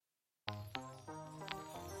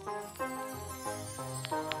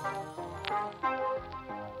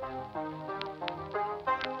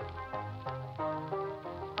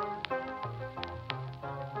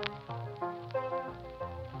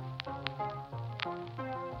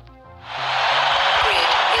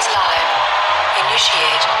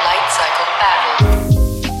Lightcycle battle.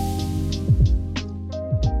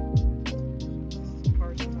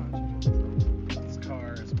 This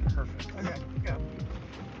car is perfect. Okay, go.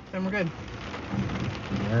 Then we're good.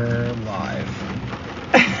 We're live.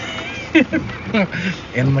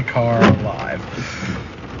 In the car, live.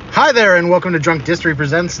 Hi there, and welcome to Drunk District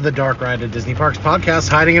Presents the Dark Ride at Disney Parks podcast,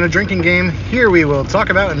 Hiding in a Drinking Game. Here we will talk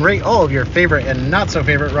about and rate all of your favorite and not so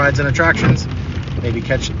favorite rides and attractions. Maybe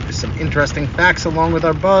catch some interesting facts along with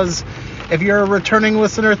our buzz. If you're a returning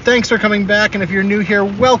listener, thanks for coming back. And if you're new here,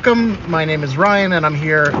 welcome. My name is Ryan, and I'm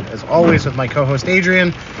here, as always, with my co-host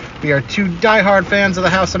Adriane. We are two diehard fans of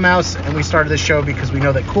the House of Mouse, and we started this show because we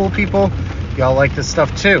know that cool people, y'all like this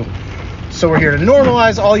stuff too. So we're here to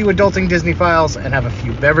normalize all you adulting Disney files and have a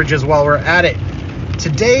few beverages while we're at it.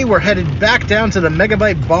 Today we're headed back down to the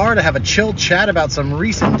Megabyte Bar to have a chill chat about some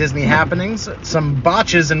recent Disney happenings, some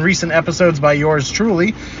botches in recent episodes by yours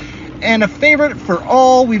truly, and a favorite for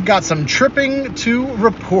all, we've got some tripping to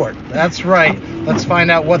report. That's right. Let's find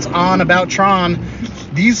out what's on about Tron.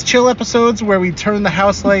 These chill episodes where we turn the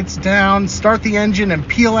house lights down, start the engine, and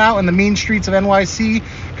peel out in the mean streets of NYC,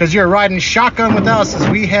 because you're riding shotgun with us as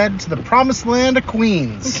we head to the promised land of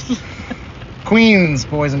Queens. Queens,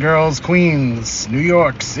 boys and girls, Queens, New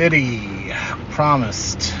York City.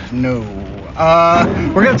 Promised. No.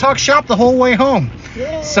 We're going to talk shop the whole way home.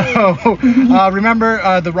 Yay. So,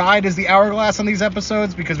 remember, the ride is the hourglass on these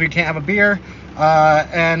episodes because we can't have a beer.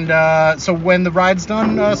 So when the ride's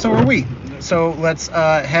done, so are we. So let's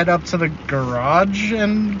head up to the garage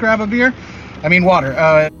and grab a beer. I mean, water.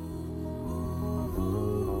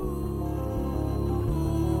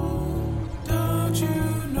 Don't you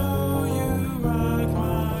know you rock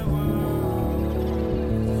my world?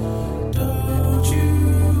 Don't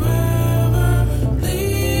you ever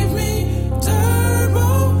leave me,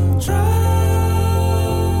 turbo drive.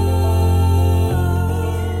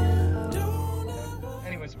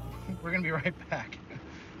 Anyways, we're gonna be right back.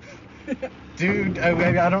 Dude,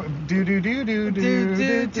 I don't do. Should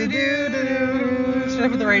I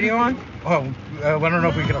put the radio on? Oh, I don't know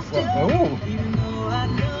if we can afford. Oh,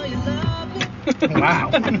 wow.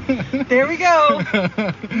 There we go.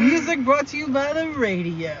 Music brought to you by the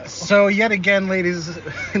radio. So yet again, ladies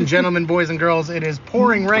and gentlemen, boys and girls, it is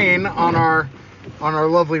pouring rain on our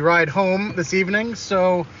lovely ride home this evening.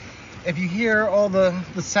 So if you hear all the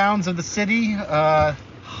sounds of the city,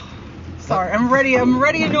 sorry, I'm ready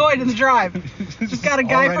annoyed in the drive. Just got a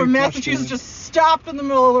guy from Massachusetts just stopped in the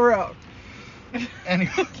middle of the road.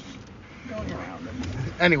 Anyway. Going around him.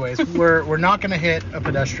 Anyways, we're not going to hit a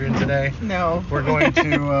pedestrian today. No. We're going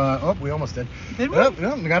to, we almost did. Did we? Oh,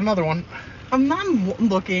 we got another one. I'm not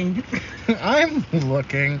looking. I'm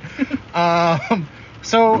looking.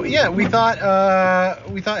 So yeah, we thought,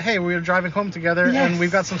 hey, we were driving home together, Yes. and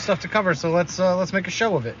we've got some stuff to cover, so let's make a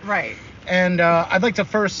show of it. Right. And I'd like to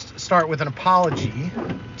first start with an apology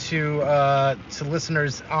to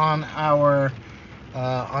listeners on our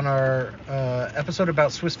episode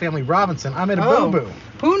about Swiss Family Robinson. I made a boo-boo.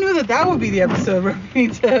 Who knew that would be the episode where we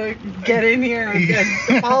need to get in here and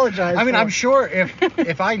apologize? I mean, for? I'm sure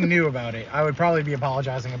if I knew about it, I would probably be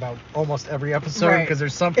apologizing about almost every episode, because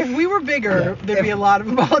there's some. If we were bigger, there'd be a lot of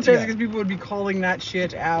apologizing because people would be calling that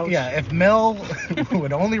shit out. Yeah, if Mel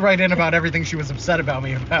would only write in about everything she was upset about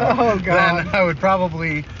me about, then I would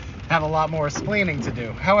probably have a lot more explaining to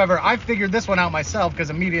do. However, I figured this one out myself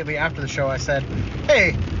because immediately after the show I said,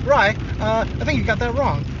 "Hey, Rye, I think you got that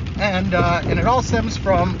wrong," and it all stems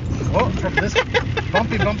from this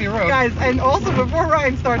bumpy road. Guys, and also before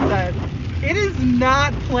Ryan starts that, it is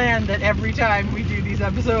not planned that every time we do these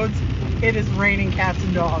episodes, it is raining cats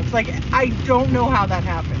and dogs. Like, I don't know how that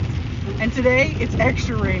happens. And today, it's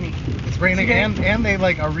extra rainy. It's raining, and they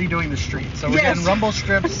are redoing the street. So we're getting rumble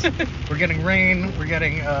strips, we're getting rain, we're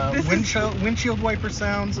getting windshield wiper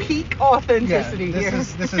sounds. Peak authenticity here.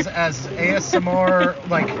 This is as ASMR,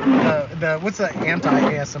 what's the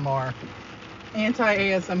anti-ASMR?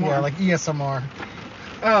 Anti-ASMR. Yeah, like ESMR.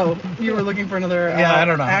 Oh, you were looking for another I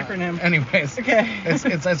don't know. acronym. Anyways, okay.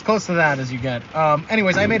 it's as close to that as you get.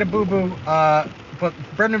 Anyways, I made a boo-boo. But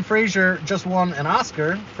Brendan Fraser just won an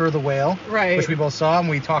Oscar for The Whale, right? Which we both saw, and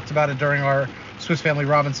we talked about it during our Swiss Family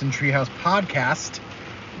Robinson Treehouse podcast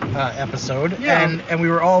episode. Yeah. And we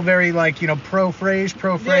were all very pro-Frasier.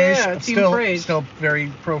 Yeah, still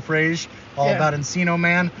very pro-Frasier, all about Encino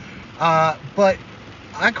Man. But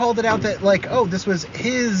I called it out that this was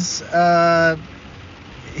his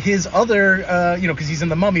other because he's in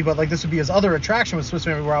The Mummy, but this would be his other attraction with Swiss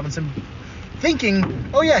Family Robinson.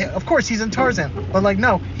 Thinking, oh yeah, of course he's in Tarzan, but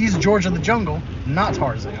no, he's George of the Jungle, not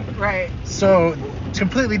Tarzan. Right. So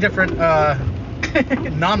completely different,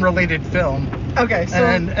 non-related film. Okay, so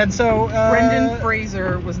and so Brendan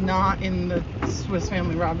Fraser was not in the Swiss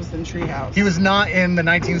Family Robinson Treehouse. He was not in the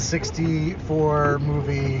 1964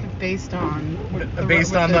 movie based on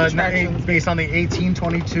based on the attractions.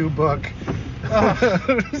 1822 book.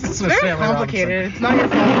 It's very complicated. It's not your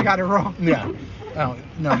fault you got it wrong. Yeah. Oh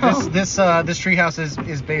no! This treehouse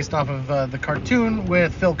is based off of the cartoon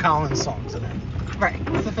with Phil Collins songs in it. Right.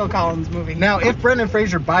 It's the Phil Collins movie. Now, if Brendan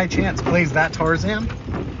Fraser by chance plays that Tarzan,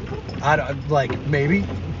 I don't maybe,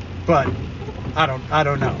 but I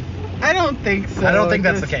don't know. I don't think so. I don't think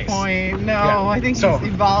that's at the this case. Point. No, Yeah. I think So- he's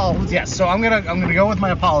evolved. Yes. So I'm gonna go with my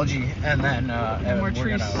apology, and then And we're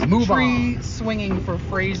gonna move tree on. swinging for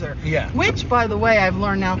Fraser. Yeah. Which, by the way, I've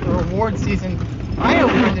learned now through award season, I owe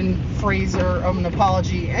Brendan Fraser an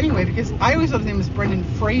apology anyway, because I always thought his name was Brendan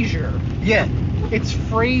Fraser. Yeah. It's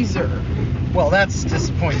Fraser. Well, that's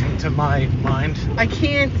disappointing to my mind. I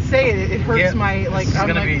can't say it. It hurts Yeah, my, like, this is I'm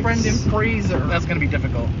gonna like be- Brendan Fraser. That's gonna be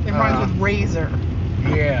difficult. It rhymes with razor.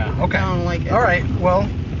 Yeah. Okay. I don't like it. All right. Well,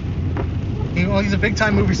 he's a big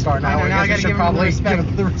time movie star now. I know, now I guess gotta we should give him the probably respect. give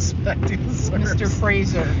him the respect he deserves. Mr.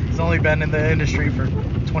 Fraser. He's only been in the industry for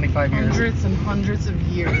 25 years. Hundreds and hundreds of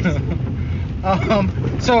years.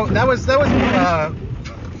 So that was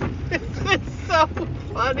It's so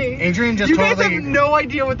funny. Adrian just you guys totally have no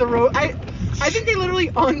idea what the road. I think they literally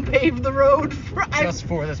unpaved the road just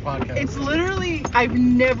for this podcast. It's literally, I've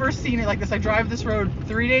never seen it like this. I drive this road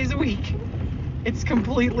 3 days a week. It's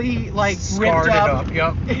completely like Scarred ripped it up. up.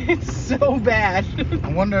 Yep. It's so bad.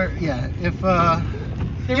 I wonder, if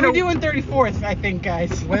They're you know, redoing 34th, I think,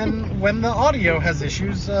 guys. when the audio has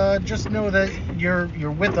issues, just know that you're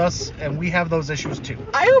with us and we have those issues too.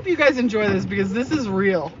 I hope you guys enjoy this because this is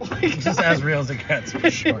real. Like, It's just as real as it gets,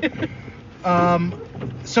 for sure.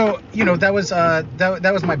 So that was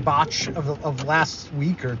that was my botch of last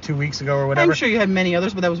week or 2 weeks ago or whatever. I'm sure you had many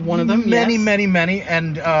others, but that was one of them. Many, yes. many,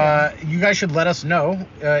 and you guys should let us know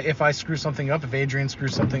if I screw something up, if Adrian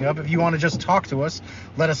screws something up. If you want to just talk to us,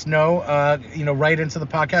 let us know. Right into the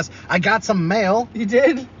podcast. I got some mail. You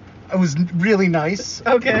did? It was really nice.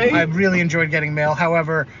 Okay. I really enjoyed getting mail.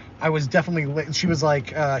 However, I was definitely. She was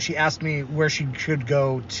like, she asked me where she should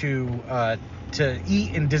go to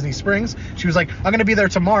eat in Disney Springs. She was like, I'm gonna be there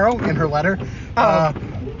tomorrow. In her letter.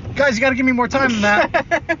 Guys, you got to give me more time than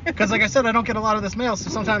that, because like I said, I don't get a lot of this mail, so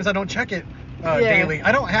sometimes I don't check it daily.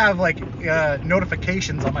 I don't have like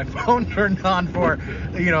notifications on my phone turned on for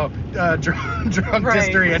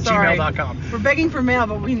drunkhistory at gmail.com. We're begging for mail,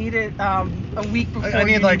 but we need it a week before. I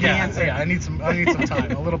need you like answer. I need some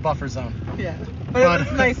time, a little buffer zone. Yeah, but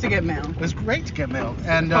it's nice to get mail. It was great to get mail,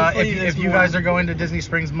 and Hopefully if there's you more. guys are going to Disney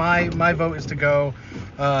Springs, my vote is to go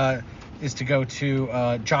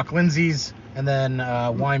to Jock Lindsay's, and then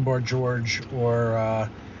Wineboard George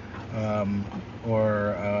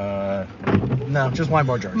no, just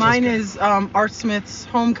Wineboard George. Mine That's is Art Smith's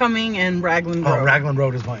Homecoming and Raglan good. Road. Raglan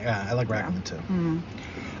Road is mine. Yeah, I like Raglan too.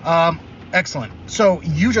 Mhm. Excellent. So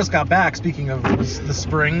you just got back. Speaking of the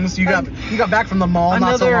springs, you got back from the mall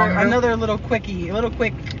not so long ago. Another little quick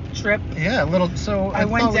trip. Yeah, a little. So I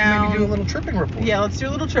went thought we'd down- maybe do a little tripping report. Yeah, let's do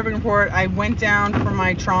a little tripping report. I went down for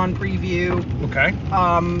my Tron preview. Okay.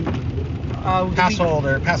 Pass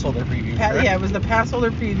holder preview. correct? Yeah, it was the pass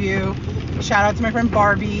holder preview. Shout out to my friend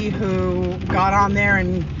Barbie, who got on there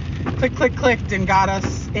and clicked and got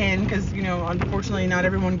us in, because unfortunately not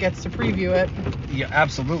everyone gets to preview it. Yeah,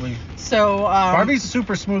 absolutely. So Barbie's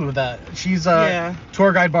super smooth with that. She's Yeah.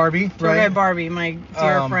 tour guide Barbie, Tour right? Guide Barbie, my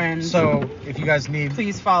dear friend. So if you guys need,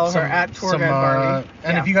 Please follow her at Tour Guide Barbie.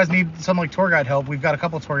 and Yeah. if you guys need some like tour guide help, we've got a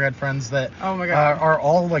couple tour guide friends that Oh my God. are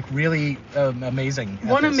all like really amazing. at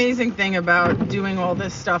One this. amazing thing about doing all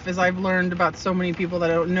this stuff is I've learned about so many people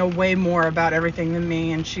that know way more about everything than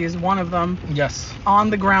me, and she is one of them. Yes. On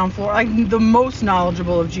the ground floor, like the most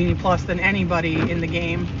knowledgeable of Genie Plus than anybody in the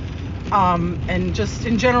game, and just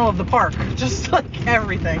in general of the park, just like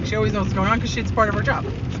everything. She always knows what's going on because it's part of her job.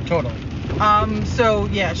 Totally. So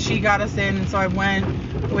yeah, she got us in, and so I went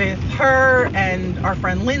with her and our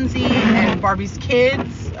friend Lindsay and Barbie's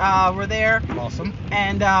kids were there, Awesome.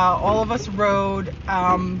 and all of us rode.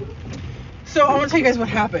 So I want to tell you guys what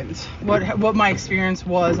happened, what my experience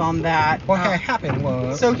was on that. What happened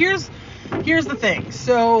was. So here's the thing.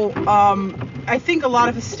 So I think a lot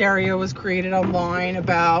of hysteria was created online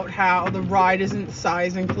about how the ride isn't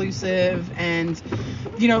size inclusive, and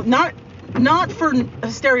not for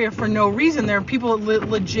hysteria for no reason. There are people that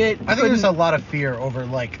legit. I think there's a lot of fear over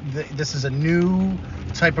like this is a new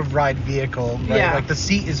type of ride vehicle, right? Yeah. Like the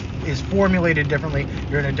seat is formulated differently.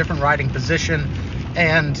 You're in a different riding position,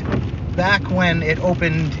 and back when it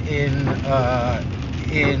opened in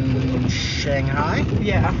in Shanghai.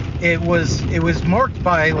 Yeah. It was marked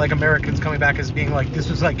by like Americans coming back as being like this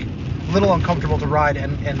was like a little uncomfortable to ride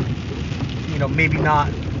and you know maybe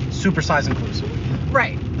not super size inclusive.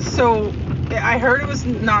 Right. So I heard it was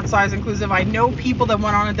not size inclusive. I know people that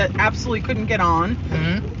went on it that absolutely couldn't get on.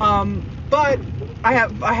 Mm-hmm. But I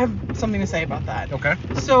have something to say about that. Okay.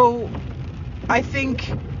 So I think,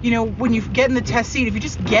 you know, when you get in the test seat, if you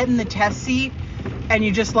just get in the test seat and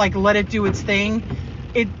you just like let it do its thing,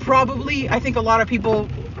 it probably, I think a lot of people,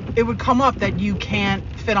 it would come up that you can't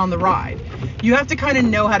fit on the ride. You have to kind of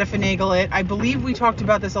know how to finagle it. I believe we talked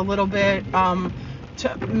about this a little bit.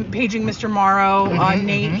 Paging Mr. Morrow,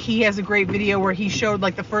 Nate, he has a great video where he showed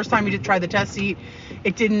like the first time he did try the test seat,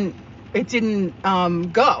 it didn't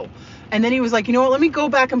go. And then he was like, you know what, let me go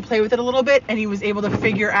back and play with it a little bit. And he was able to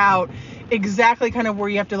figure out exactly kind of where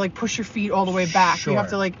you have to like push your feet all the way back. Sure. You have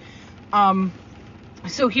to like,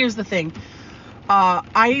 so here's the thing.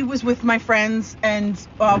 I was with my friends and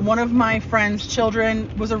one of my friends'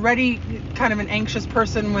 children was already kind of an anxious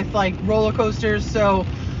person with like roller coasters. So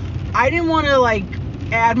I didn't want to like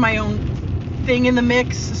add my own thing in the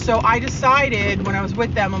mix. So I decided when I was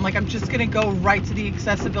with them, I'm like, I'm just going to go right to the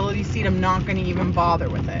accessibility seat. I'm not going to even bother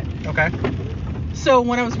with it. Okay. So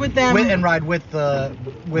when I was with them, And ride with the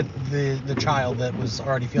child that was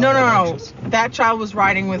already feeling no, anxious. that child was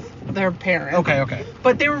riding with their parent. Okay.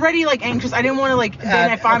 But they were already like anxious. I didn't want to like,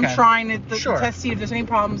 then if I'm okay. trying the Sure. test seat, if there's any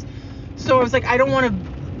problems. So I was like, I don't want to,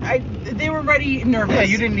 they were already nervous. Yeah,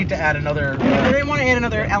 you didn't need to add another. I didn't want to add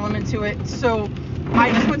another element to it. So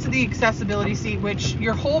I just went to the accessibility seat, which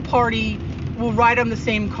your whole party will ride on the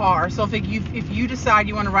same car. So if you decide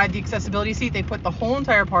you want to ride the accessibility seat, they put the whole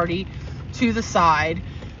entire party to the side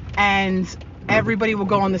and everybody will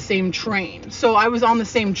go on the same train. So I was on the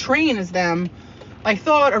same train as them. I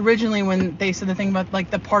thought originally when they said the thing about like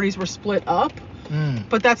the parties were split up,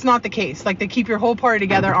 but that's not the case. Like they keep your whole party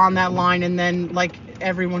together on that line and then like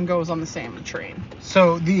everyone goes on the same train.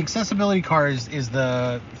 So the accessibility car is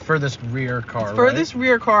the furthest rear car, Furthest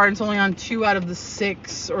rear car, and it's only on 2 out of the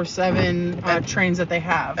 6 or 7 trains that they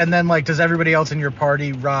have. And then like does everybody else in your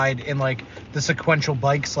party ride in like the sequential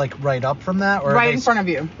bikes like right up from that, or right in front of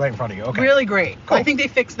you? Right in front of you. Okay. Really great. Cool. I think they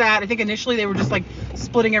fixed that. I think initially they were just like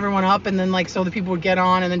splitting everyone up, and then like so the people would get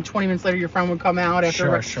on, and then 20 minutes later your friend would come out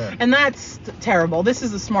after. Sure. And that's terrible. This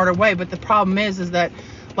is a smarter way, but the problem is that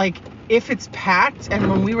like if it's packed, and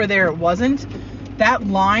when we were there it wasn't, that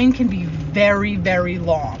line can be very, very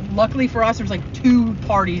long. Luckily for us, there's like 2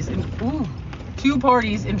 parties in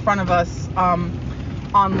front of us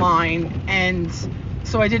online, and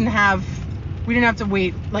so we didn't have to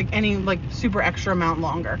wait like any like super extra amount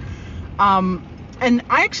longer. And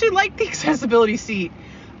I actually like the accessibility seat.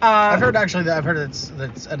 I've heard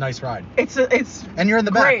that's a nice ride. It's And you're in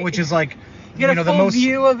the back, great. which is like you get a full the most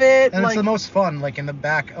view of it, and like, it's the most fun. Like in the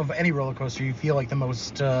back of any roller coaster, you feel like the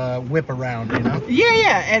most whip around, you know?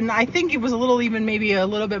 Yeah, and I think it was maybe a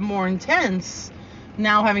little bit more intense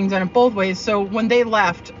now having done it both ways. So when they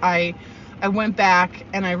left, I went back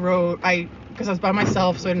and I rode, because I was by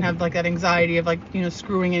myself, so I didn't have like that anxiety of like, you know,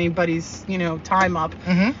 screwing anybody's, you know, time up.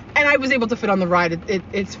 Mm-hmm. And I was able to fit on the ride.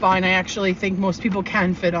 It's fine. I actually think most people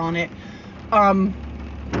can fit on it.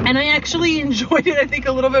 And I actually enjoyed it, I think,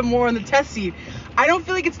 a little bit more on the test seat. I don't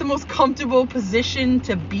feel like it's the most comfortable position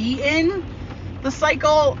to be in the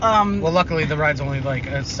cycle. Well, luckily the ride's only like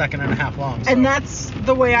a second and a half long. So. And that's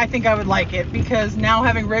the way I think I would like it, because now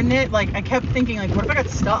having ridden it, like I kept thinking, like, what if I got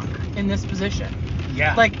stuck in this position?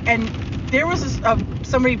 Yeah. Like, and there was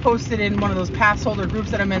somebody posted in one of those pass holder groups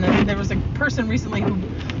that I'm in, and there was a person recently who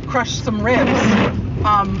crushed some ribs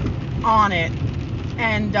on it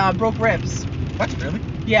and broke ribs. What, really?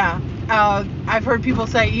 Yeah. I've heard people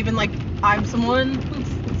say, even like, I'm someone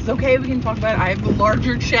who's, it's okay, we can talk about it. I have a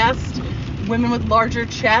larger chest. Women with larger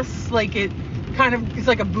chests, like it's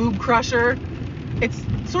like a boob crusher. It's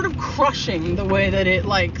sort of crushing the way that it,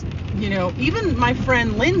 like, you know, even my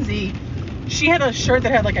friend Lindsay, she had a shirt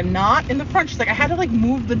that had like a knot in the front. She's like, I had to like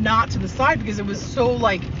move the knot to the side because it was so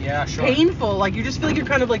like painful. Like you just feel like you're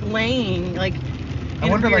kind of like laying like I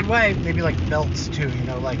wonder, in a weird like, way. maybe like belts too, you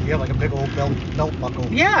know, like you have like a big old belt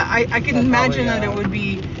buckle. Yeah, I can imagine that it would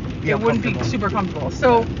be, it wouldn't be super comfortable.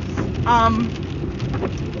 So,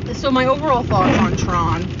 so my overall thoughts on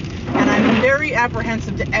Tron, and I'm very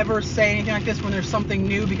apprehensive to ever say anything like this when there's something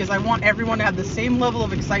new, because I want everyone to have the same level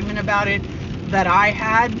of excitement about it that I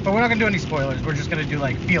had. But we're not going to do any spoilers. We're just going to do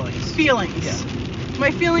like feelings. Yeah. My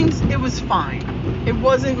feelings, it was fine. It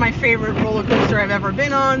wasn't my favorite roller coaster I've ever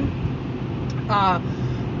been on.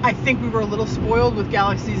 I think we were a little spoiled with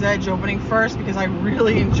Galaxy's Edge opening first because I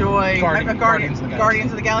really enjoy Guardians of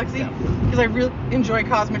the Galaxy. Yeah. Because I really enjoy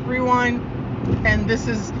Cosmic Rewind, and this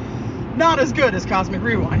is not as good as Cosmic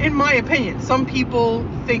Rewind, in my opinion. Some people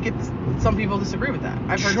disagree with that.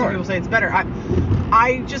 I've heard some people say it's better.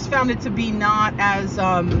 I just found it to be not as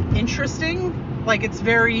interesting. Like, it's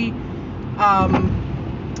very,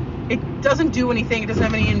 it doesn't do anything. It doesn't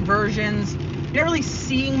have any inversions. You're not really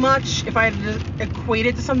seeing much. If I had to equate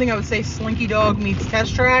it to something, I would say Slinky Dog meets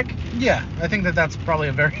Test Track. Yeah, I think that's probably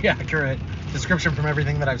a very accurate description from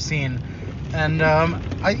everything that I've seen. And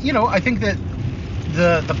I think that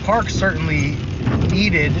the park certainly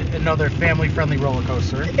needed another family-friendly roller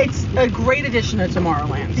coaster. It's a great addition to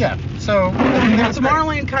Tomorrowland. Yeah, so that's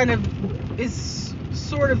Tomorrowland kind of is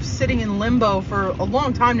sort of sitting in limbo for a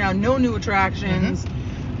long time now. No new attractions.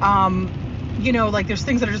 Like there's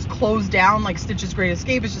things that are just closed down, like Stitch's Great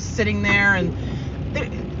Escape is just sitting there, and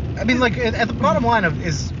I mean, like, at the bottom line of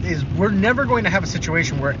is we're never going to have a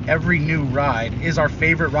situation where every new ride is our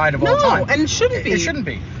favorite ride of all time. No, and it shouldn't be. It shouldn't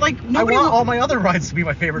be. Like, I want all my other rides to be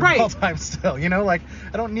my favorite Right. of all time still, Like,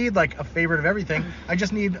 I don't need, like, a favorite of everything. I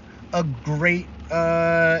just need a great,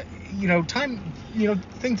 thing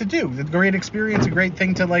to do. A great experience, a great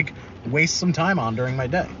thing to, like, waste some time on during my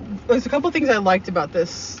day. There's a couple of things I liked about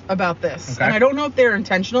this, Okay. and I don't know if they're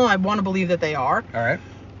intentional. I want to believe that they are. All right.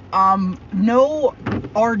 No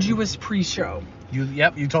arduous pre-show.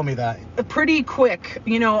 You told me that. Pretty quick,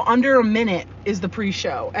 under a minute is the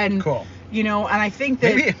pre-show, and Cool. And I think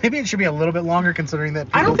that Maybe it should be a little bit longer, considering that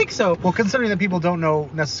I don't think so. Well, considering that people don't know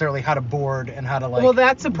necessarily how to board and how to, like, Well,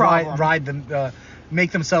 that's a problem. Ride them,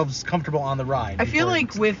 make themselves comfortable on the ride. I feel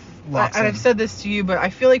like with, locks and in. I've said this to you, but I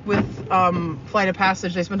feel like with Flight of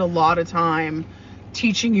Passage, they spend a lot of time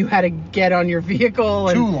teaching you how to get on your vehicle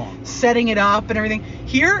and Too long. setting it up and everything.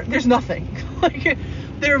 Here, there's nothing. Like,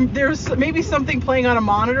 there's maybe something playing on a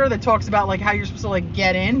monitor that talks about, like, how you're supposed to, like,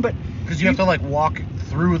 get in, but because you have to, like, walk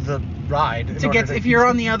through the ride if you're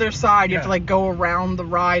on the other side, you have Yeah. to, like, go around the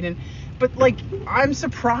ride, but like, I'm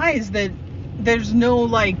surprised that there's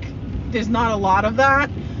not a lot of that,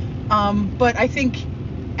 but I think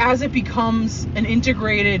as it becomes an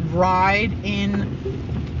integrated ride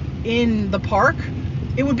in the park,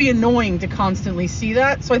 it would be annoying to constantly see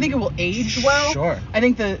that. So I think it will age well. Sure. I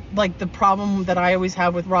think the problem that I always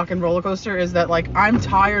have with Rock and Roller Coaster is that, like, I'm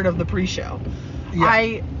tired of the pre-show.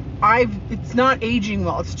 Yeah. It's not aging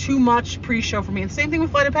well. It's too much pre-show for me. And same thing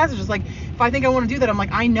with Flight of Passage. It's like, if I think I want to do that, I'm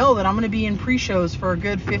like, I know that I'm going to be in pre-shows for a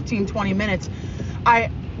good 15, 20 minutes.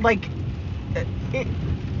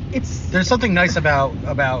 There's something nice about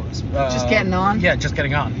just getting on. Yeah, just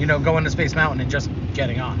getting on. Going to Space Mountain and just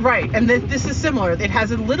getting on. Right, and this is similar. It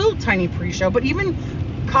has a little tiny pre-show, but even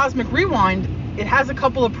Cosmic Rewind, it has a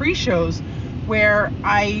couple of pre-shows where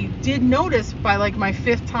I did notice by, like, my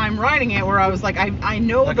 5th time riding it, where I was like, I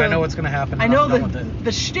know I know what's going to happen. I know I'm done with it.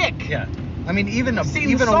 the shtick. Yeah, I mean, even a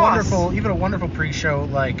sauce. wonderful pre-show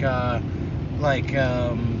like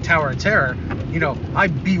Tower of Terror. I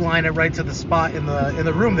beeline it right to the spot in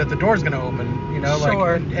the room that the door's going to open.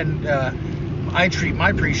 Sure. and I treat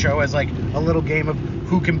my pre-show as, like, a little game of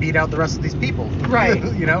who can beat out the rest of these people. Right.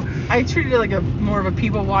 I treated it like more of a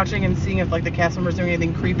people watching and seeing if, like, the cast members doing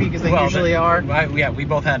anything creepy, because they usually are. We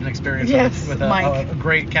both had an experience with Mike. a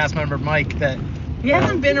great cast member, Mike, that He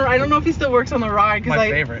hasn't been. I don't know if he still works on the ride, because my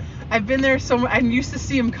favorite. I've been there I used to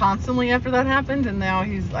see him constantly after that happened, and now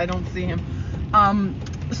I don't see him.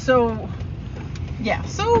 So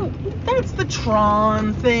that's the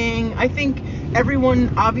Tron thing. I think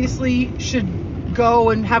everyone obviously should go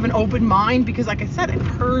and have an open mind, because, like I said, I've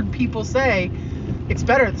heard people say it's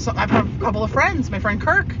better. So I've had a couple of friends. My friend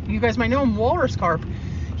Kirk, you guys might know him, Walrus Carp.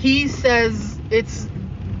 He says it's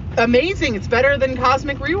amazing. It's better than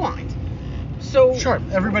Cosmic Rewind. So sure,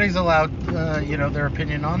 everybody's allowed, their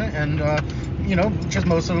opinion on it, and just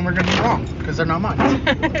most of them are going to be wrong because they're not mine.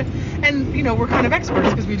 And we're kind of experts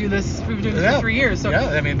because we've been doing this for 3 years. So yeah,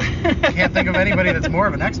 I mean, can't think of anybody that's more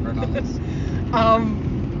of an expert on this.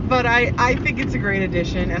 But I think it's a great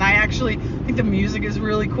addition, and I actually think the music is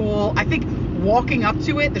really cool. I think walking up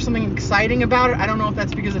to it, there's something exciting about it. I don't know if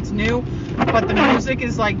that's because it's new, but the music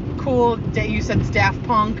is, like, cool. You said it's Daft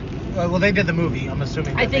Punk. Well, they did the movie, I'm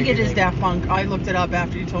assuming. I think it is Daft Punk. I looked it up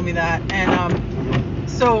after you told me that. And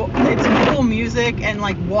so it's cool music, and,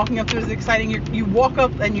 like, walking up to it is exciting. You walk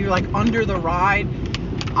up and you're, like, under the ride.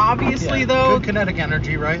 Obviously, though, good kinetic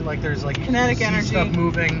energy, right? Like, there's, like, kinetic energy, stuff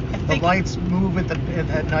moving. The lights move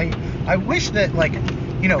at night. I wish that, like,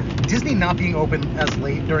 Disney not being open as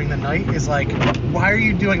late during the night is, like, why are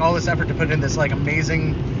you doing all this effort to put in this, like,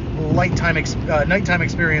 amazing nighttime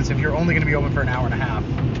experience if you're only going to be open for an hour and a half?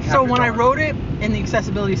 So when I dark. rode it in the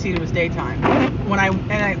accessibility seat, it was daytime.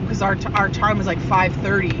 Because our time was like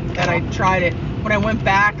 5:30 that I tried it. When I went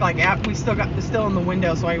back, like we still in the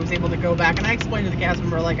window, so I was able to go back. And I explained to the cast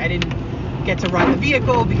member, like, I didn't get to ride the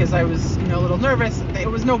vehicle because I was, a little nervous. It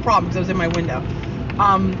was no problem because I was in my window.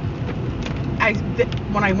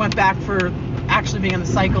 When I went back for actually being on the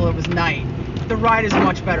cycle, it was night. The ride is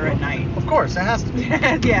much better at night. Of course, it has to be.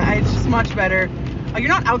 Yeah, it's just much better. You're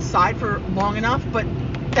not outside for long enough, but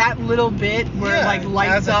that little bit where it like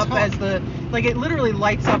lights up as it literally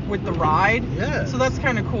lights up with the ride. Yeah. So that's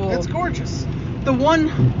kind of cool. It's gorgeous. The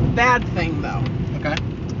one bad thing though, Okay.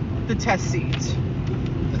 the test seats.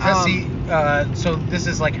 The test seat. So this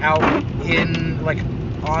is like out in like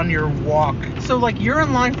on your walk. So like you're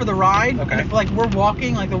in line for the ride. Okay. And if like we're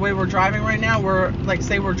walking, like the way we're driving right now, we're like,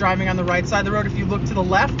 say we're driving on the right side of the road. If you look to the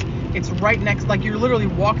left, it's right next. Like you're literally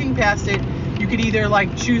walking past it. You could either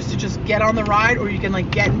like choose to just get on the ride, or you can like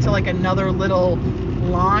get into like another little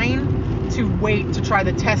line to wait to try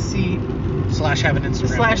the test seat. / have an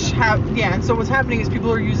Instagram. And so what's happening is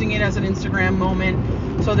people are using it as an Instagram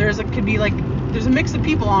moment. So there's a mix of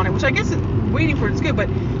people on it, which I guess waiting for it's good. But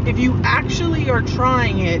if you actually are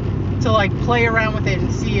trying it to like play around with it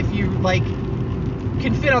and see if you like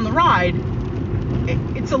can fit on the ride,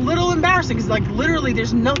 it's a little embarrassing because like literally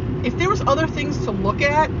there's no. If there was other things to look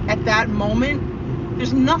at that moment,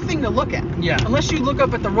 there's nothing to look at. Yeah. Unless you look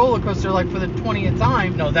up at the roller coaster like for the 20th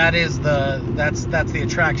time. No, that's the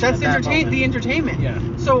attraction. That's at that moment. the entertainment. Yeah.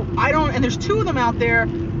 So and there's two of them out there.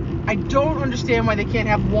 I don't understand why they can't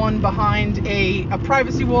have one behind a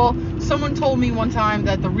privacy wall. Someone told me one time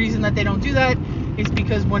that the reason that they don't do that is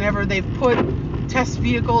because whenever they've put test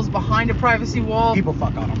vehicles behind a privacy wall, People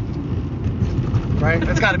fuck on them. Right?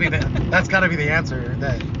 That's got to be the answer.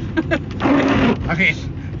 I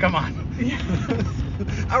mean, come on.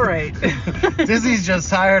 all right. Disney's just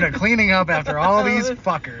tired of cleaning up after all these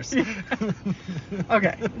fuckers.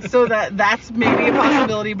 Okay, so that's maybe a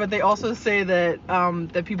possibility, but they also say that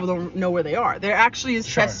that people don't know where they are. There actually is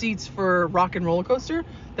Sure. test seats for Rock and Roller Coaster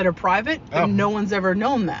that are private, Oh. and no one's ever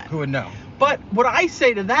known that. Who would know? But what I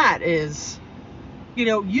say to that is, you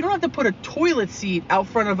don't have to put a toilet seat out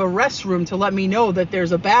front of a restroom to let me know that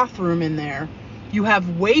there's a bathroom in there. You have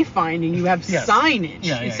wayfinding, you have Yes. signage.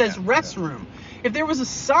 Yeah, It says restroom. If there was a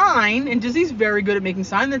sign, and Disney's very good at making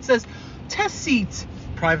sign that says test seats,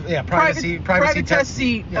 Privacy test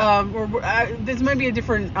seat, Yeah. there might be a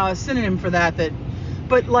different synonym for that.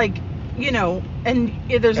 But like, and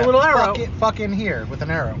there's a little arrow. Fuck in here with an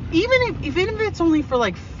arrow. Even if it's only for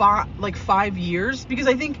like 5 years, because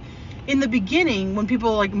I think in the beginning when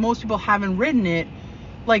most people haven't ridden it,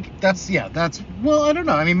 like That's well, I don't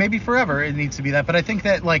know. I mean, maybe forever it needs to be that, but I think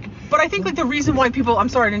that like. But I think like the reason why people, I'm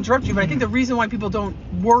sorry to interrupt you, but I think the reason why people don't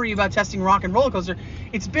worry about testing Rock and Roller Coaster,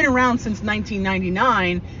 it's been around since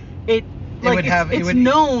 1999. It's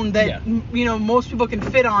known that most people can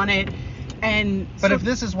fit on it, and But if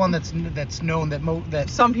this is one that's known that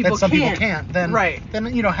some people can't, then right. then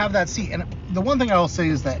have that seat. And the one thing I will say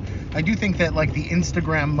is that I do think that like the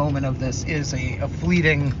Instagram moment of this is a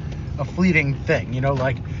fleeting thing.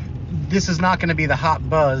 Like this is not going to be the hot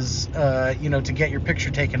buzz, to get your picture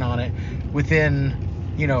taken on it within,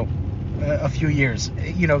 a few years.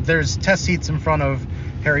 There's test seats in front of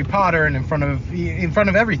Harry Potter and in front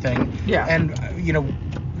of everything. Yeah. And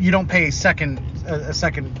you don't pay a second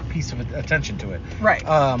piece of attention to it. Right.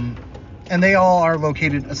 And they all are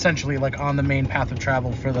located essentially like on the main path of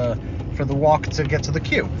travel for the walk to get to the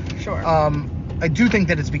queue. Sure. I do think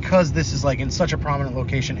that it's because this is like in such a prominent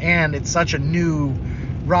location and it's such a new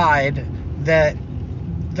ride that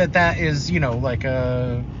is,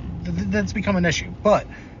 that's become an issue. But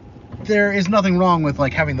there is nothing wrong with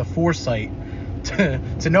like having the foresight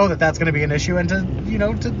to know that that's going to be an issue and to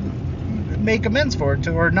make amends for it,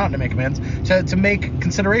 or not to make amends, to make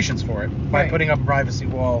considerations for it by putting up a privacy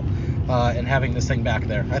wall and having this thing back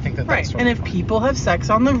there. I think that's right. totally And if fine. people have sex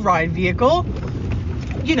on the ride vehicle,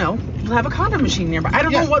 we'll have a condom machine nearby. I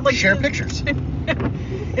don't know what like share pictures.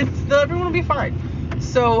 Everyone will be fine.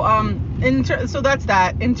 So so that's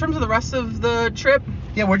that. In terms of the rest of the trip,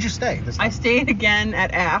 Yeah, where'd you stay this time? I stayed again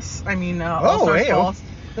at AS. I mean, All-Star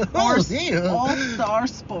All-Star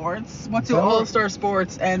Sports. What do All-Star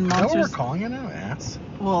Sports and Is that what Monsters? we're calling it now? Ass?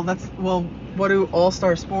 What do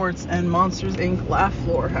All-Star Sports and Monsters Inc. Laugh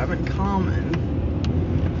Floor have in common?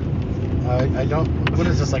 I don't. What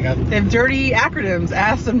is this like? They have dirty acronyms,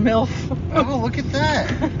 ass and MILF. Oh, look at that.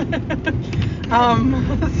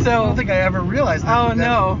 So. I don't think I ever realized that. Oh, that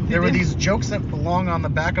no. There were these jokes that belong on the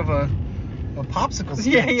back of a popsicle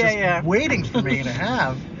stick. Yeah. Waiting for me to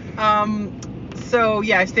have. So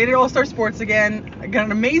yeah, I stayed at All Star Sports again. I got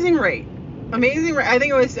an amazing rate. Amazing rate. I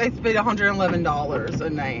think I spent $111 a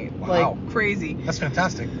night. Wow. Like crazy. That's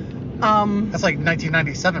fantastic. Um, That's like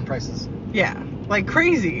 1997 prices. yeah, like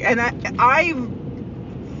crazy. And I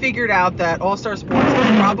figured out that All Star Sports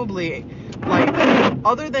is probably like,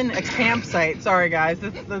 other than a campsite. Sorry guys,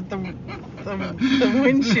 the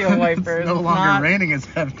windshield wipers. It's no is longer not, raining as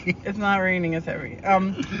heavy. It's not raining as heavy.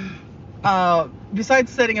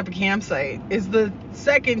 Besides setting up a campsite, is the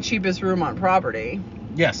second cheapest room on property.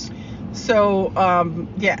 Yes. So,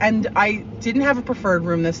 yeah, and I didn't have a preferred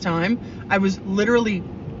room this time. I was literally,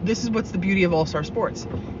 this is what's the beauty of All Star Sports.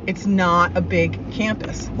 It's not a big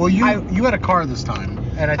campus. Well, you had a car this time,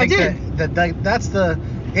 and I think that's the.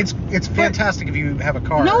 It's fantastic if you have a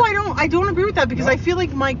car. No, I don't agree with that, because I feel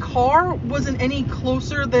like my car wasn't any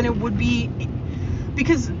closer than it would be,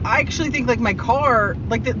 because I actually think like my car,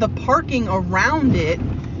 like the parking around it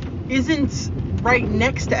isn't right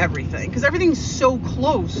next to everything, because everything's so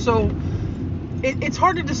close. So it's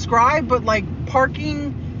hard to describe, but like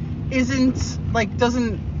parking isn't like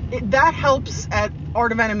that helps at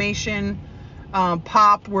Art of Animation,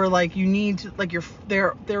 Pop, where like you need to, like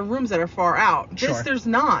there are rooms that are far out. Sure. There's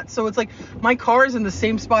not. So it's like my car is in the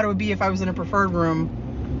same spot it would be if I was in a preferred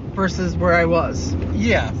room versus where I was.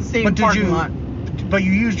 Yeah. It's the same parking lot. But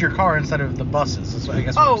you used your car instead of the buses. That's what I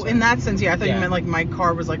guess. What I'm saying. In that sense, yeah. I thought Yeah. you meant like my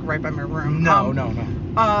car was like right by my room. No.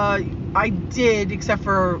 I did, except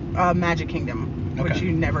for Magic Kingdom, which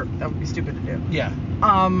Okay. that would be stupid to do. Yeah.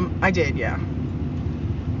 I did, yeah.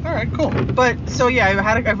 All right. Cool. But so yeah,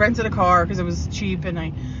 I rented a car because it was cheap,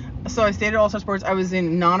 and so I stayed at All Star Sports. I was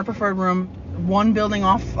in not a preferred room, one building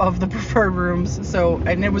off of the preferred rooms.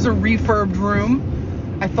 And it was a refurbed room.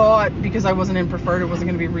 I thought because I wasn't in preferred, it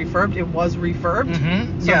wasn't going to be refurbed. It was refurbed.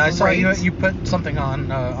 Mm-hmm. So Yeah, I saw great. you put something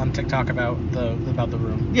on TikTok about the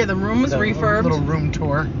room. Yeah, the room was refurbed. Little room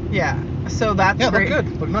tour. Yeah, so that's great. Yeah, look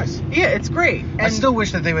good. Look nice. Yeah, it's great. And I still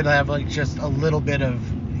wish that they would have like just a little bit of,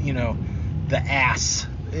 the ass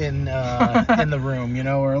in the room,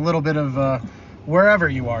 or a little bit of wherever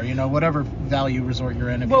you are, whatever value resort you're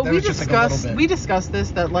in. Well, that we was just like a little bit. discussed this,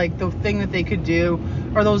 that like the thing that they could do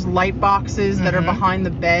are those light boxes that are behind the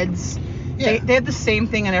beds. Yeah. They had the same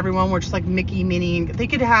thing on everyone, where just like Mickey, Minnie. They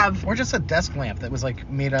could have. Or just a desk lamp that was like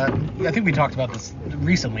made out. I think we talked about this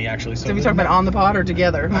recently, actually. So Did we talk about on the pod or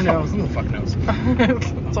together? Who knows? Who the fuck knows?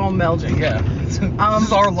 It's all melding. Yeah. This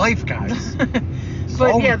is our life, guys.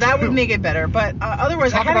 But yeah, that would make it better. But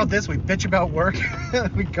otherwise, Talk about this. We bitch about work.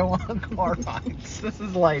 We go on car rides. This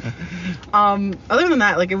is life. Other than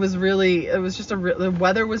that, like the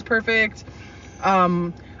weather was perfect.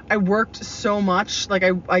 I worked so much. Like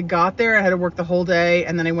I got there, I had to work the whole day,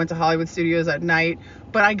 and then I went to Hollywood Studios at night.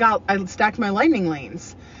 But I stacked my lightning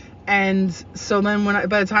lanes, and so then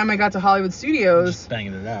by the time I got to Hollywood Studios, Just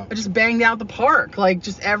banging it out. I just banged out the park, like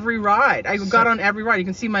just every ride. I got on every ride. You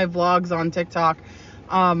can see my vlogs on TikTok.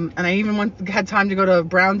 And I even had time to go to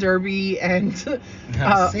Brown Derby and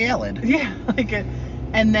salad. Yeah,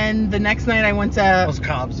 and then the next night I went to. Those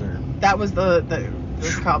cobs are. That was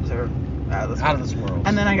those cobs are out of this world.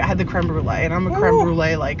 And then I had the creme brulee, and I'm a creme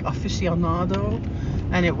brulee like aficionado,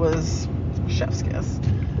 and it was chef's kiss.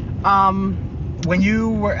 When you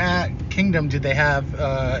were at Kingdom, did they have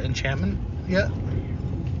Enchantment yet?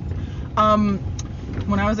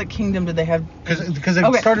 When I was at Kingdom, did they have? Because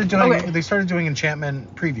they started doing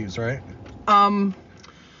Enchantment previews, right?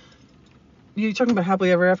 You talking about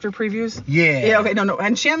Happily Ever After previews? Yeah. Yeah. Okay. No.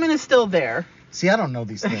 Enchantment is still there. See, I don't know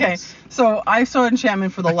these things. Okay. So I saw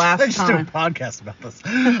Enchantment for the last I just time. do a podcast about this.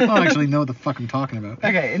 I don't actually know what the fuck I'm talking about.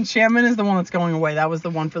 Okay. Enchantment is the one that's going away. That was the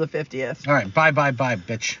one for the 50th. All right. Bye,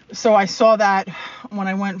 bitch. So I saw that when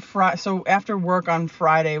I went so after work on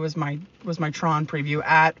Friday was my Tron preview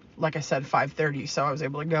at, like I said, 5:30. So I was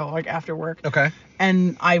able to go like after work. Okay.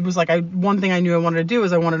 And I was like, one thing I knew I wanted to do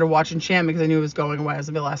is I wanted to watch Enchantment because I knew it was going away. It was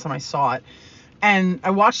the last time I saw it. And I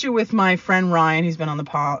watched it with my friend Ryan. He's been on the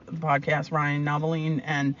podcast, Ryan Noveline.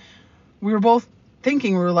 And we were both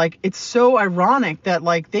thinking, we were like, it's so ironic that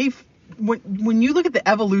like when you look at the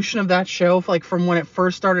evolution of that show, like from when it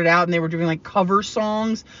first started out and they were doing like cover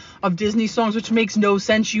songs of Disney songs, which makes no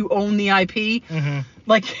sense. You own the IP. Mm-hmm.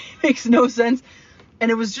 Like, it makes no sense. And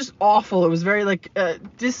it was just awful. It was very like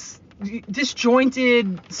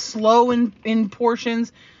disjointed, slow in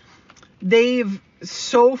portions. They've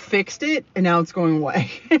so fixed it, and now it's going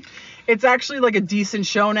away. It's actually like a decent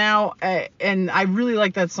show now, and I really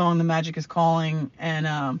like that song, The Magic is Calling,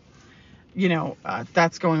 and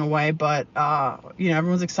that's going away, but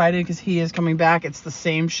everyone's excited because he is coming back. It's the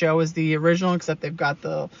same show as the original, except they've got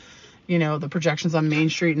the the projections on Main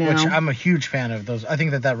Street now. Which I'm a huge fan of those. I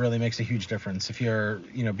think that really makes a huge difference if you're,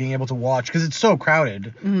 being able to watch, because it's so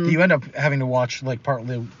crowded that you end up having to watch like part of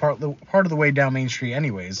the way down Main Street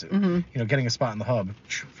anyways. Getting a spot in the hub,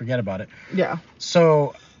 forget about it. Yeah.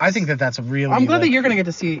 So I think that that's a really. I'm glad that you're gonna get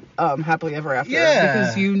to see Happily Ever After. Yeah.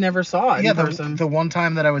 Because you never saw it in person. The one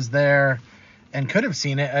time that I was there and could have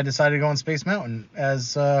seen it, I decided to go on Space Mountain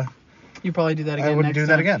as. You probably do that again. I wouldn't do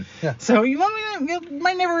that again. Yeah. So you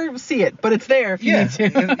might never see it, but it's there if you need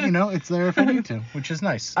to. It's there if I need to, which is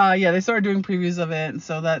nice. They started doing previews of it,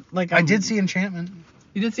 so that I did see Enchantment.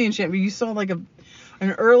 You did see Enchantment. You saw like an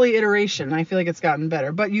early iteration. And I feel like it's gotten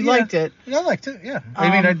better, but you liked it. Yeah, I liked it. Yeah.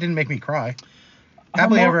 I mean, it didn't make me cry.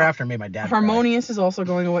 Happily Ever After made my dad Harmonious cry. Is also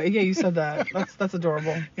going away. Yeah, you said that. That's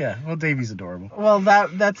adorable. Yeah, well, Davey's adorable. Well,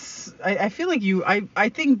 that's. I feel like you. I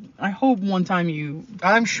hope one time you.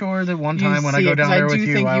 I'm sure that one time when I go down there with you, I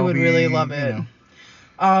do think you would really love it.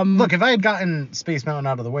 Look, if I had gotten Space Mountain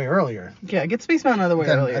out of the way earlier. Yeah, get Space Mountain out of the way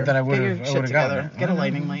earlier. Then I would have gotten it. Get a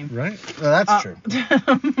lightning lane. Right. Well, that's true.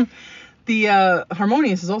 The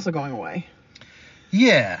Harmonious is also going away.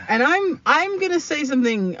 Yeah. And I'm gonna say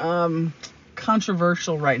something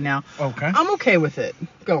controversial right now. Okay. I'm okay with it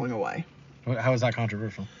going away. How is that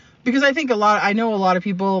controversial? Because I know a lot of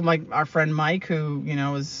people, like our friend Mike, who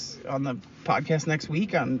is on the podcast next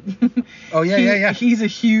week. Oh yeah. He's a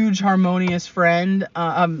huge Harmonious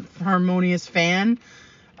Harmonious fan.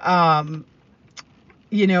 I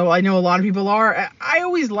know a lot of people are. I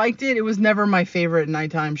always liked it. It was never my favorite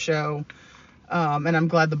nighttime show. And I'm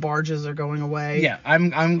glad the barges are going away. Yeah,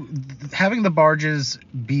 I'm having the barges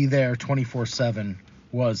be there 24/7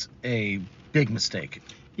 was a big mistake.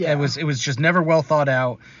 Yeah. It was just never well thought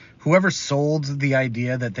out. Whoever sold the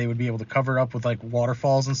idea that they would be able to cover it up with like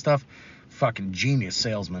waterfalls and stuff, fucking genius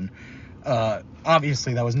salesman.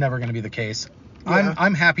 Obviously that was never going to be the case. Yeah.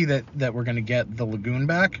 I'm happy that we're going to get the lagoon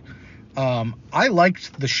back. I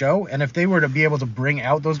liked the show, and if they were to be able to bring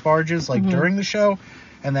out those barges like during the show,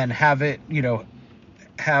 and then have it,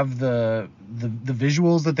 have the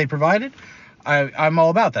visuals that they provided, I'm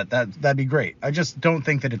all about that. That'd be great. I just don't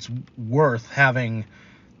think that it's worth having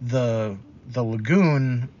the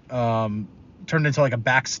lagoon turned into like a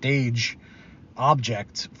backstage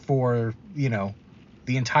object for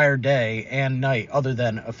the entire day and night, other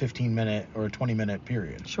than a 15-minute or a 20-minute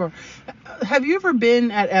period. Sure. Have you ever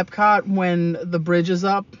been at Epcot when the bridge is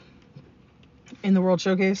up in the World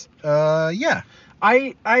Showcase? Yeah.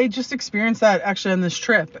 I just experienced that actually on this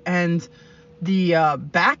trip, and the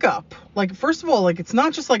backup, like, first of all, like, it's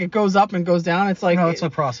not just like it goes up and goes down. It's like, no, it's a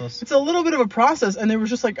process. It's a little bit of a process, and there was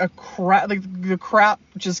just like the crap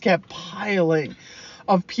just kept piling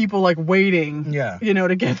of people like waiting,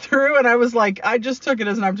 to get through. And I was like, I just took it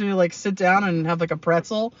as an opportunity to like sit down and have like a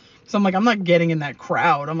pretzel. So I'm like, I'm not getting in that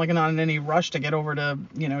crowd. I'm like not in any rush to get over to,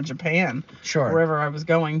 Japan, sure, wherever I was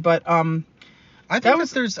going. But I think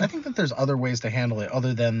that there's other ways to handle it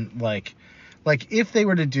other than like if they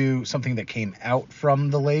were to do something that came out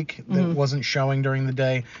from the lake that wasn't showing during the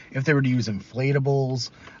day, if they were to use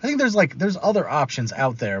inflatables, I think there's other options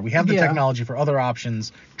out there. We have the technology for other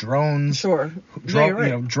options, drones, sure,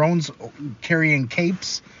 drones carrying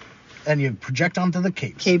capes, and you project onto the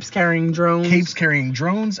capes. Capes carrying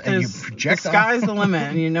drones, and you project. The sky's the limit,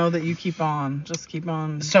 and you know that you keep on.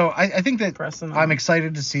 So I think that pressing I'm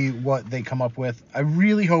excited to see what they come up with. I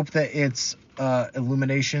really hope that it's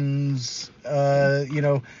illuminations,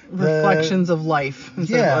 reflections of life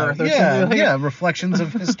instead of Earth or something like that. Reflections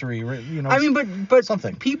of history. I mean, but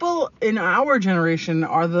something. People in our generation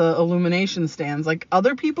are the illumination stands. Like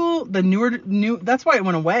other people, the new. That's why it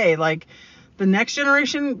went away. Like the next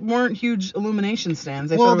generation weren't huge illumination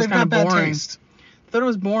stands. They thought it was kind of boring. Taste. Thought it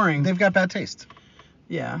was boring. They've got bad taste.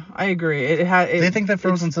 Yeah, I agree. They think that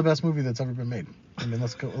Frozen's the best movie that's ever been made. I mean,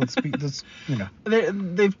 let's be.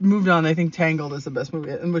 They've moved on. They think Tangled is the best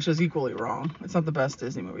movie, which is equally wrong. It's not the best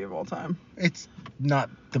Disney movie of all time. It's not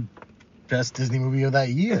the best Disney movie of that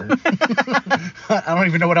year. I don't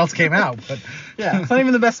even know what else came out, but yeah, it's not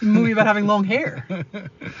even the best movie about having long hair.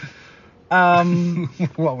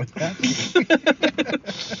 What was that?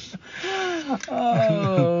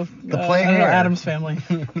 Oh, the play hair. Addams Family,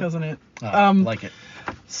 doesn't it? Like it.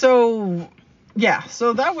 So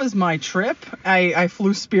that was my trip. I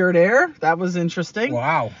flew Spirit Air. That was interesting.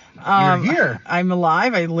 Wow. You're here. I'm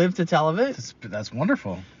alive. I lived to tell of it. That's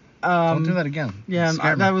wonderful. Don't do that again. Yeah,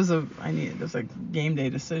 that was a game day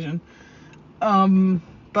decision.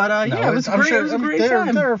 But it was great. It was a great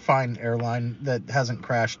time. They're a fine airline that hasn't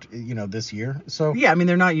crashed, this year. So yeah, I mean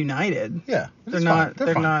they're not United. Yeah, they're not.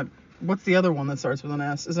 They're not. What's the other one that starts with an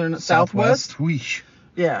S? Is there Southwest?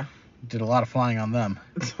 Yeah. Did a lot of flying on them.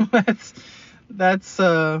 That's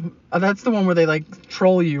the one where they like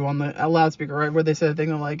troll you on the loudspeaker, right? Where they say the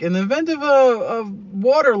thing like, in the event of a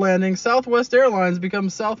water landing, Southwest Airlines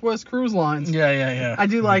becomes Southwest Cruise Lines. Yeah. I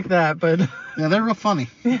do like that, but Yeah, they're real funny.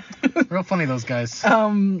 Real funny, those guys.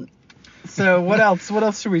 So what else? What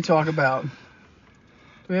else should we talk about? Do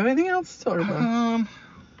we have anything else to talk about?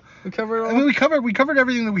 We covered it all. I mean, we covered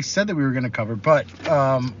everything that we said that we were going to cover, but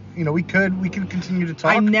we could continue to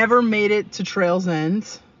talk. I never made it to Trail's End.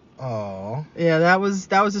 Oh. Yeah, that was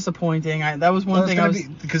disappointing. That was one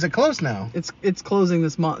thing because it closed now. It's closing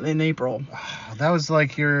this month in April. That was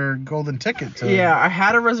like your golden ticket to. Yeah, I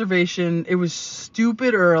had a reservation. It was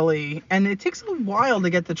stupid early, and it takes a while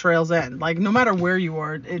to get to Trail's End. Like no matter where you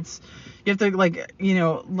are, you have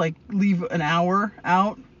to leave an hour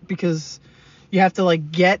out because you have to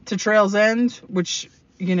get to Trail's End, which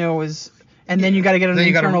is, and then you got to get on an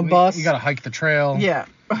internal bus. You got to hike the trail. Yeah.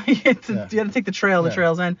 You got to take the trail. The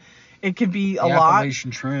Trail's End. It could be a lot.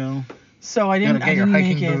 Appalachian Trail. So I didn't make it.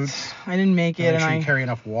 I didn't make it. Make sure you carry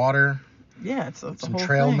enough water. Yeah, it's a some whole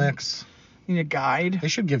trail thing. mix. You need a guide. They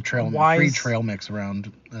should give free trail mix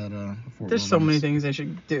around at Fort There's so many things they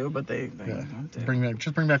should do, but they don't do. Bring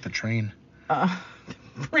back the train.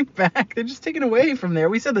 Bring back. They're just taking away from there.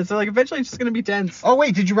 We said this. So eventually it's just gonna be tense. Oh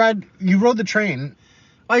wait, you rode the train?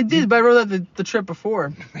 I did, but I rode that the trip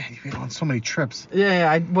before. Man, you've been on so many trips. Yeah,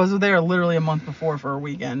 I was there literally a month before for a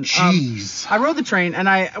weekend. Jeez. I rode the train,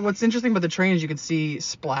 and what's interesting about the train is you could see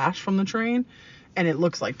splash from the train, and it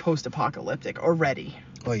looks like post-apocalyptic already.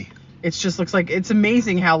 Oy. It just looks like, it's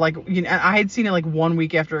amazing how I had seen it 1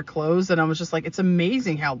 week after it closed, and I was just like, it's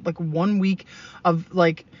amazing how 1 week of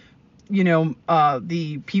the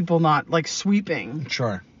people not sweeping.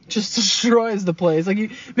 Sure. Just destroys the place.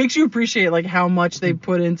 It makes you appreciate how much they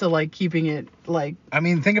put into keeping it I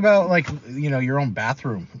mean, think about your own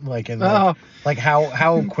bathroom, how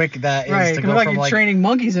quick that is right, to go from you're training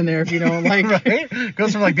monkeys in there if you don't right? It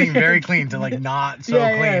goes from being very clean to not so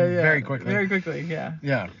clean very quickly. Very quickly, yeah.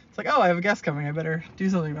 Yeah. It's I have a guest coming. I better do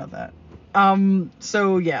something about that.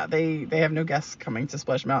 So yeah, they have no guests coming to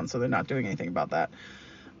Splash Mountain, so they're not doing anything about that.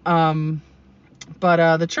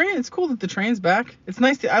 But the train, it's cool that the train's back. It's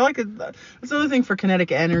nice I like it. That's another thing for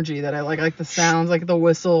kinetic energy that I like. I like the sounds, the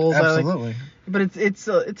whistles. Absolutely. But it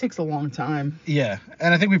takes a long time. Yeah,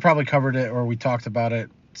 and I think we probably covered it or we talked about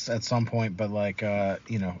it at some point. But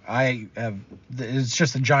it's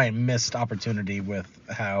just a giant missed opportunity with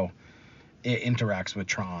how it interacts with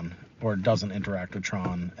Tron or doesn't interact with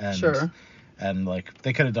Tron. And, sure. And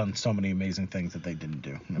they could have done so many amazing things that they didn't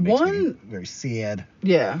do. It makes me very sad.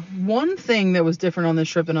 Yeah. One thing that was different on this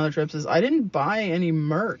trip than other trips is I didn't buy any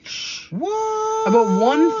merch. What? I bought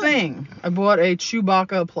one thing. I bought a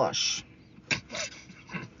Chewbacca plush.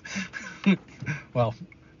 Well,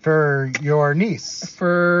 for your niece.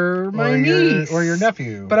 For my niece. Or your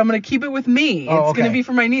nephew. But I'm gonna keep it with me. Oh, it's gonna be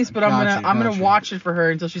for my niece, but I'm gonna Gotcha. watch it for her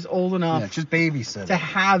until she's old enough. Yeah, just babysit to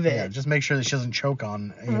have it. Yeah, just make sure that she doesn't choke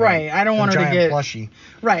on. Right. I don't want her to get plushie.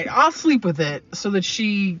 Right. I'll sleep with it so that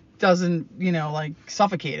she doesn't,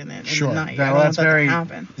 suffocate in it in the night. I don't want that to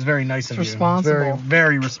happen. It's very nice of you. It's responsible. Very,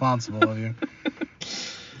 very responsible of you.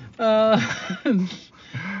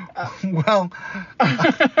 Well,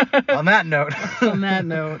 on that note,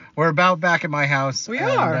 we're about back at my house. We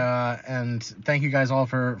are. And thank you guys all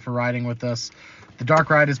for riding with us. The Dark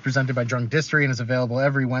Ride is presented by Drunk Distillery and is available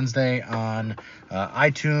every Wednesday on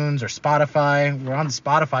iTunes or Spotify. We're on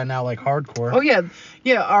Spotify now, hardcore. Oh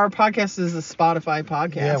yeah. Our podcast is a Spotify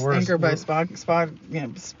podcast. Yeah, we're anchored by Spotify.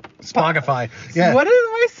 Yeah. What am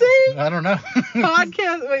I saying? I don't know.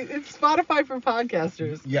 Podcast. Wait, it's Spotify for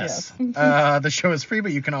podcasters. Yes. The show is free,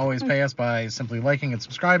 but you can always pay us by simply liking and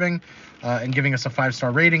subscribing and giving us a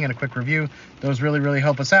 5-star rating and a quick review. Those really, really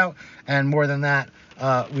help us out. And more than that,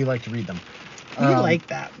 we like to read them. We like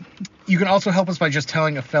that. You can also help us by just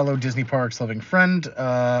telling a fellow Disney Parks loving friend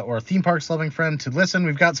or a theme parks loving friend to listen.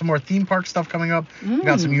 We've got some more theme park stuff coming up. We've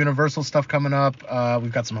got some Universal stuff coming up.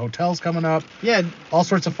 We've got some hotels coming up. Yeah. All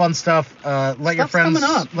sorts of fun stuff. Let your friends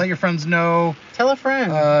know. Tell a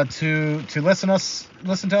friend. To listen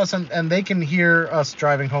to us and they can hear us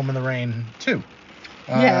driving home in the rain too.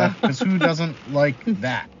 Yeah. Because who doesn't like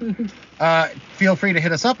that? Feel free to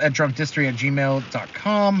hit us up at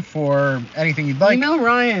drunkdistory@gmail.com for anything you'd like. Email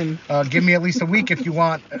Ryan. Give me at least a week if you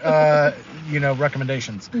want,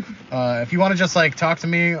 recommendations. If you want to just talk to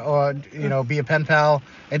me or, be a pen pal,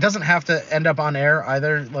 it doesn't have to end up on air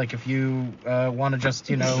either. If you want to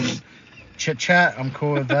just, chit chat, I'm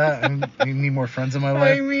cool with that. I need more friends in my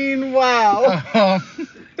life. I mean, wow.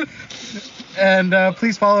 And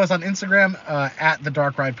please follow us on Instagram at The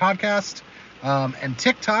Dark Ride Podcast. and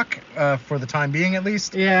TikTok for the time being at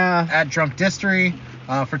least. Yeah. At Drunk Distry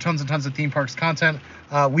for tons and tons of theme parks content.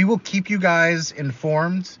 We will keep you guys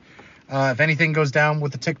informed if anything goes down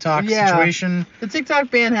with the TikTok situation. The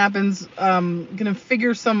TikTok ban happens. Gonna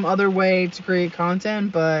figure some other way to create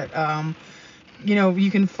content, but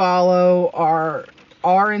you can follow our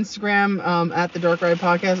Instagram at the Dark Ride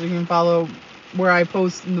Podcast. You can follow where I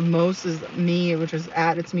post the most is me, which is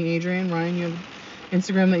at It's Me Adrian. Ryan, you have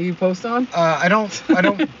Instagram that you post on? I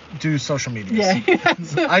don't do social media. Yeah.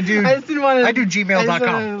 I do. I just didn't want to. I do gmail.com.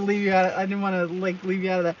 I didn't want to leave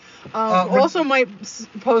you out of that. Also might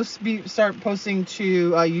start posting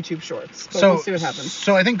to YouTube Shorts. But we'll see what happens.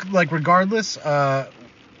 So I think regardless,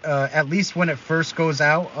 at least when it first goes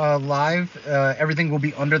out live, everything will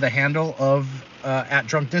be under the handle of at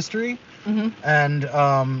Drunk Distry, and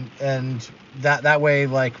that way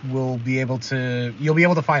you'll be able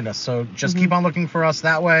to find us. So just keep on looking for us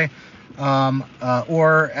that way,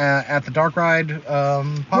 or at the Dark Ride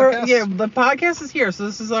podcast. The podcast is here, so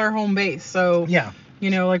this is our home base. So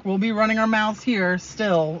we'll be running our mouths here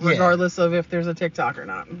still, regardless of if there's a TikTok or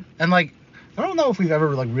not. And I don't know if we've ever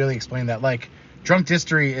really explained that. Drunk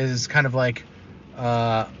Distry is kind of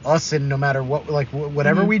us, and no matter what,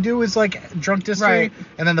 whatever we do is Drunk Distry, right.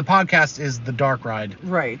 And then the podcast is the Dark Ride.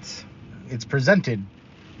 Right. It's presented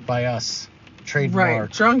by us. Trademark. Right.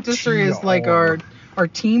 Drunk Distry is our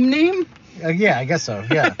team name. Yeah, I guess so.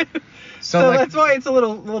 Yeah. So that's why it's a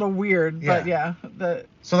little weird, but yeah.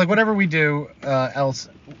 So whatever we do else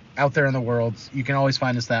out there in the world, you can always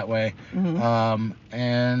find us that way.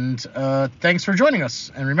 And thanks for joining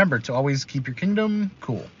us. And remember to always keep your kingdom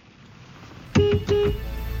cool.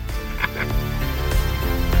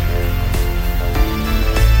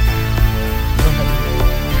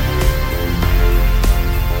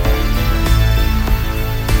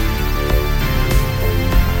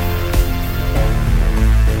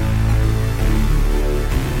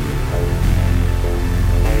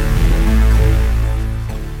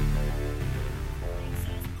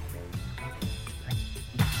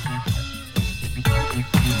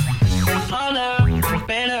 Harder,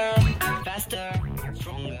 better.